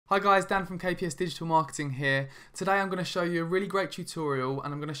Hi guys, Dan from KPS Digital Marketing here. Today I'm going to show you a really great tutorial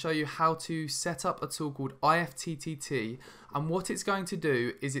and I'm going to show you how to set up a tool called IFTTT, and what it's going to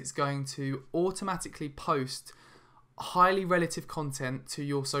do is it's going to automatically post highly relative content to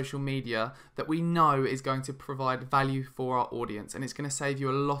your social media that we know is going to provide value for our audience, and it's going to save you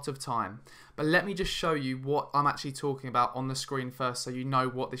a lot of time. But let me just show you what I'm actually talking about on the screen first so you know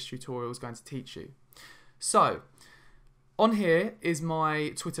what this tutorial is going to teach you. So on here is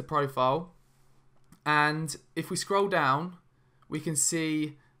my Twitter profile, and if we scroll down we can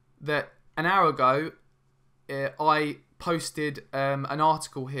see that an hour ago I posted an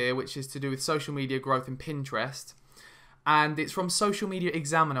article here which is to do with social media growth in Pinterest, and it's from Social Media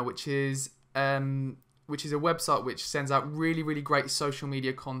Examiner, which is a website which sends out really great social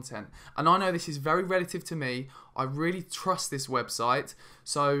media content. And I know this is very relative to me. I really trust this website.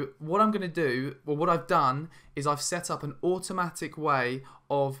 So what I'm going to do, or what I've done, is I've set up an automatic way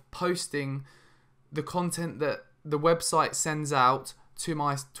of posting the content that the website sends out to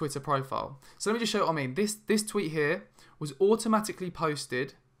my Twitter profile. So let me just show you what I mean. This tweet here was automatically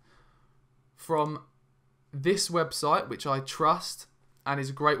posted from this website, which I trust and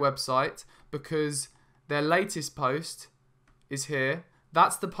is a great website, because their latest post is here.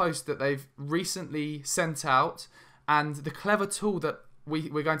 That's the post that they've recently sent out, and the clever tool that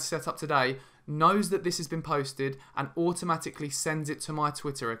we're going to set up today knows that this has been posted and automatically sends it to my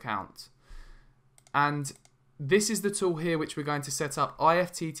Twitter account. And this is the tool here which we're going to set up,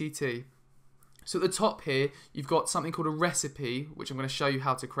 IFTTT. So at the top here, you've got something called a recipe, which I'm going to show you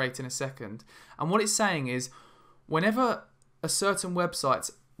how to create in a second. And what it's saying is, whenever a certain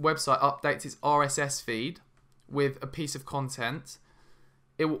website updates its RSS feed with a piece of content,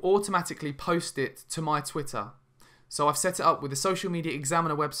 it will automatically post it to my Twitter. So I've set it up with the Social Media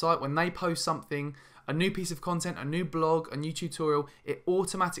Examiner website. When they post something, a new piece of content, a new blog, a new tutorial, it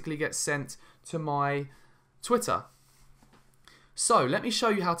automatically gets sent to my Twitter. So let me show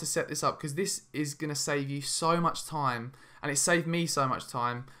you how to set this up, because this is going to save you so much time, and it saved me so much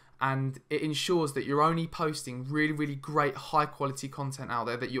time, and it ensures that you're only posting really great high quality content out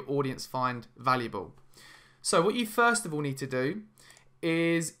there that your audience find valuable. So what you first of all need to do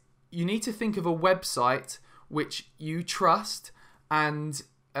is you need to think of a website which you trust and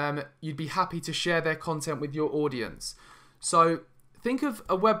you'd be happy to share their content with your audience. So think of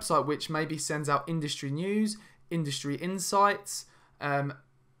a website which maybe sends out industry news, industry insights,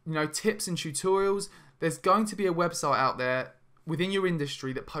 tips and tutorials. There's going to be a website out there within your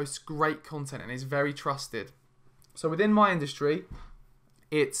industry that posts great content and is very trusted. So within my industry,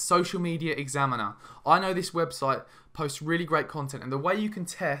 it's Social Media Examiner. I know this website posts really great content, and the way you can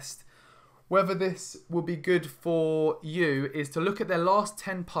test whether this will be good for you is to look at their last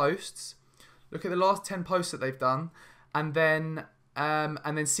 10 posts, look at the last 10 posts that they've done, and then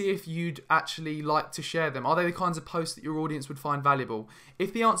see if you'd actually like to share them. Are they the kinds of posts that your audience would find valuable?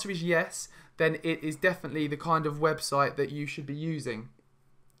 If the answer is yes, then it is definitely the kind of website that you should be using.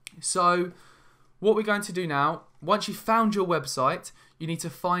 So what we're going to do now, once you've found your website, you need to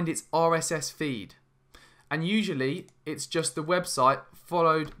find its RSS feed. And usually it's just the website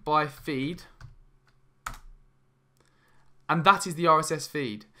followed by feed, and that is the RSS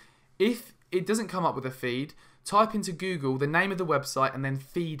feed. If it doesn't come up with a feed, type into Google the name of the website and then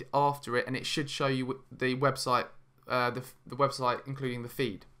feed after it, and it should show you the website, the website including the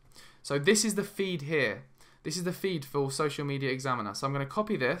feed. So this is the feed here. This is the feed for Social Media Examiner. So I'm going to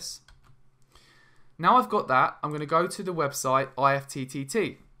copy this. Now I've got that, I'm going to go to the website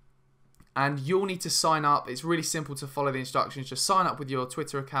IFTTT. And you'll need to sign up. It's really simple to follow the instructions. Just sign up with your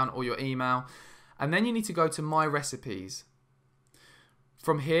Twitter account or your email. And then you need to go to My Recipes.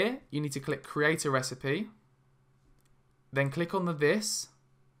 From here, you need to click Create a Recipe. Then click on the this.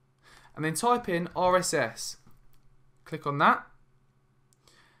 And then type in RSS. Click on that.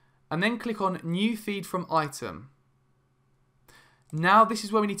 And then click on New Feed from Item. Now this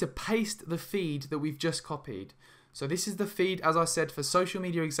is where we need to paste the feed that we've just copied. So this is the feed, as I said, for Social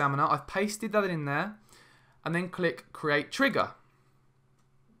Media Examiner. I've pasted that in there, and then click Create Trigger.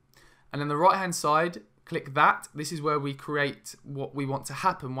 And on the right hand side, click that. This is where we create what we want to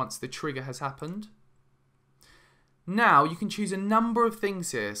happen once the trigger has happened. Now you can choose a number of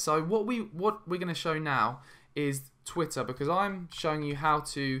things here. So what we're going to show now is Twitter, because I'm showing you how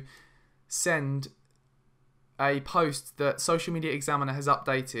to send a post that Social Media Examiner has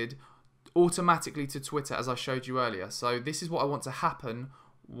updated automatically to Twitter, as I showed you earlier. So this is what I want to happen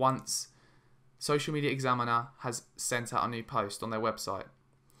once Social Media Examiner has sent out a new post on their website.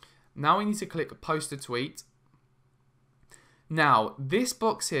 Now we need to click Post a Tweet. Now this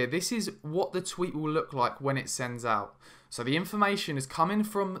box here, this is what the tweet will look like when it sends out. So the information is coming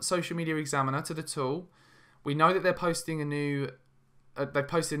from Social Media Examiner to the tool. We know that they're posting a new they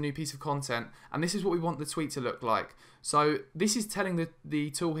posted a new piece of content, and this is what we want the tweet to look like. So this is telling the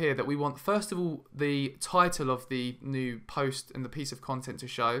tool here that we want, first of all, the title of the new post and the piece of content to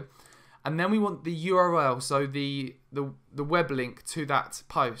show, and then we want the URL, so the web link to that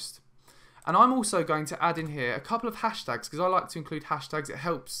post. And I'm also going to add in here a couple of hashtags, because I like to include hashtags. It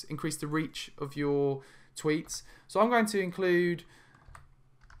helps increase the reach of your tweets. So I'm going to include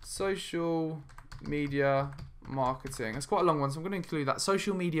social media marketing. It's quite a long one, so I'm going to include that,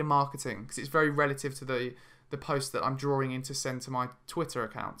 social media marketing, because it's very relative to the post that I'm drawing in to send to my Twitter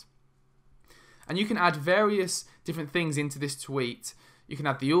account. And you can add various different things into this tweet. You can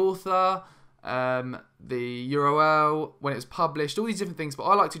add the author, the URL, when it was published, all these different things, but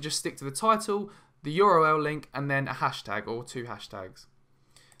I like to just stick to the title, the URL link, and then a hashtag or 2 hashtags.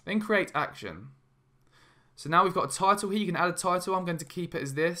 Then create action. So now we've got a title here. You can add a title. I'm going to keep it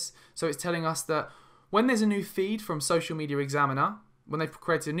as this. So it's telling us that when there's a new feed from Social Media Examiner, when they've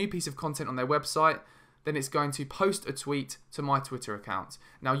created a new piece of content on their website, then it's going to post a tweet to my Twitter account.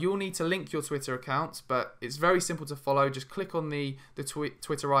 Now you'll need to link your Twitter account, but it's very simple to follow. Just click on the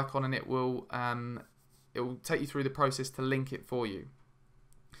Twitter icon and it will take you through the process to link it for you.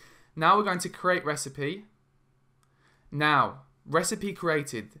 Now we're going to create recipe. Now, recipe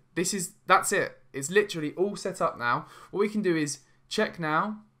created. That's it. It's literally all set up now. What we can do is check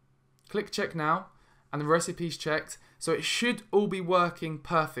now, click check now, and the recipe's checked. So it should all be working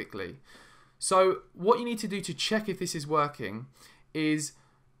perfectly. So what you need to do to check if this is working is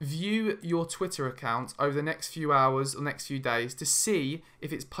view your Twitter account over the next few hours or next few days to see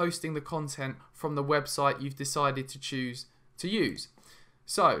if it's posting the content from the website you've decided to choose to use.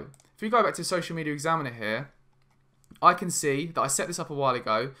 So if we go back to Social Media Examiner here, I can see that I set this up a while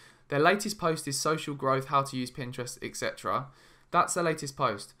ago. Their latest post is social growth, how to use Pinterest, etc. That's their latest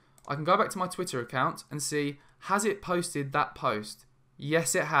post. I can go back to my Twitter account and see, has it posted that post?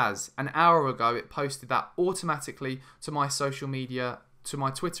 Yes, it has. An hour ago, it posted that automatically to my social media, to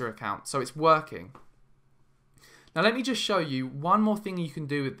my Twitter account. So it's working. Now let me just show you one more thing you can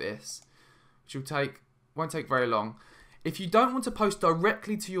do with this, which won't take very long. If you don't want to post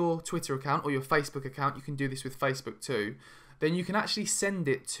directly to your Twitter account or your Facebook account, you can do this with Facebook too. Then you can actually send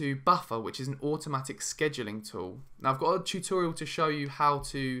it to Buffer, which is an automatic scheduling tool. Now I've got a tutorial to show you how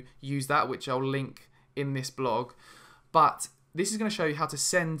to use that, which I'll link in this blog. But this is going to show you how to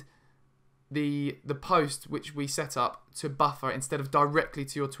send the post which we set up to Buffer instead of directly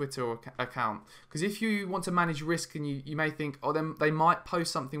to your Twitter account. Because if you want to manage risk and you may think, oh, then they might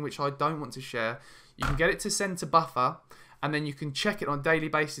post something which I don't want to share, you can get it to send to Buffer, and then you can check it on a daily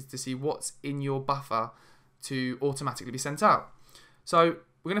basis to see what's in your Buffer to automatically be sent out. So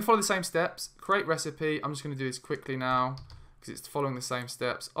we're going to follow the same steps. Create recipe. I'm just going to do this quickly now because it's following the same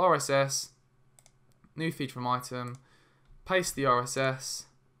steps. RSS, new feed from item, paste the RSS,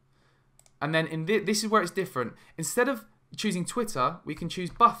 and then in this is where it's different. Instead of choosing Twitter, we can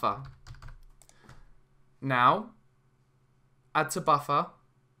choose Buffer. Now, add to Buffer,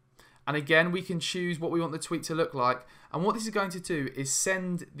 and again we can choose what we want the tweet to look like. And what this is going to do is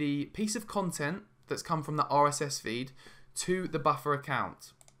send the piece of content that's come from the RSS feed to the Buffer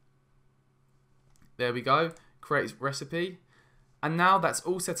account. There we go. Create recipe, and now that's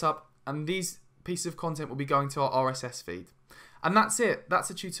all set up, and these pieces of content will be going to our RSS feed. And that's it. That's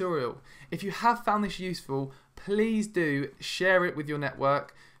a tutorial. If you have found this useful, please do share it with your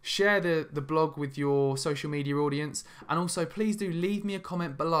network, share the blog with your social media audience, and also please do leave me a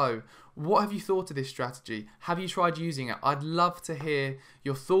comment below. What have you thought of this strategy? Have you tried using it? I'd love to hear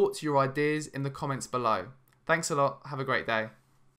your thoughts, your ideas in the comments below. Thanks a lot. Have a great day.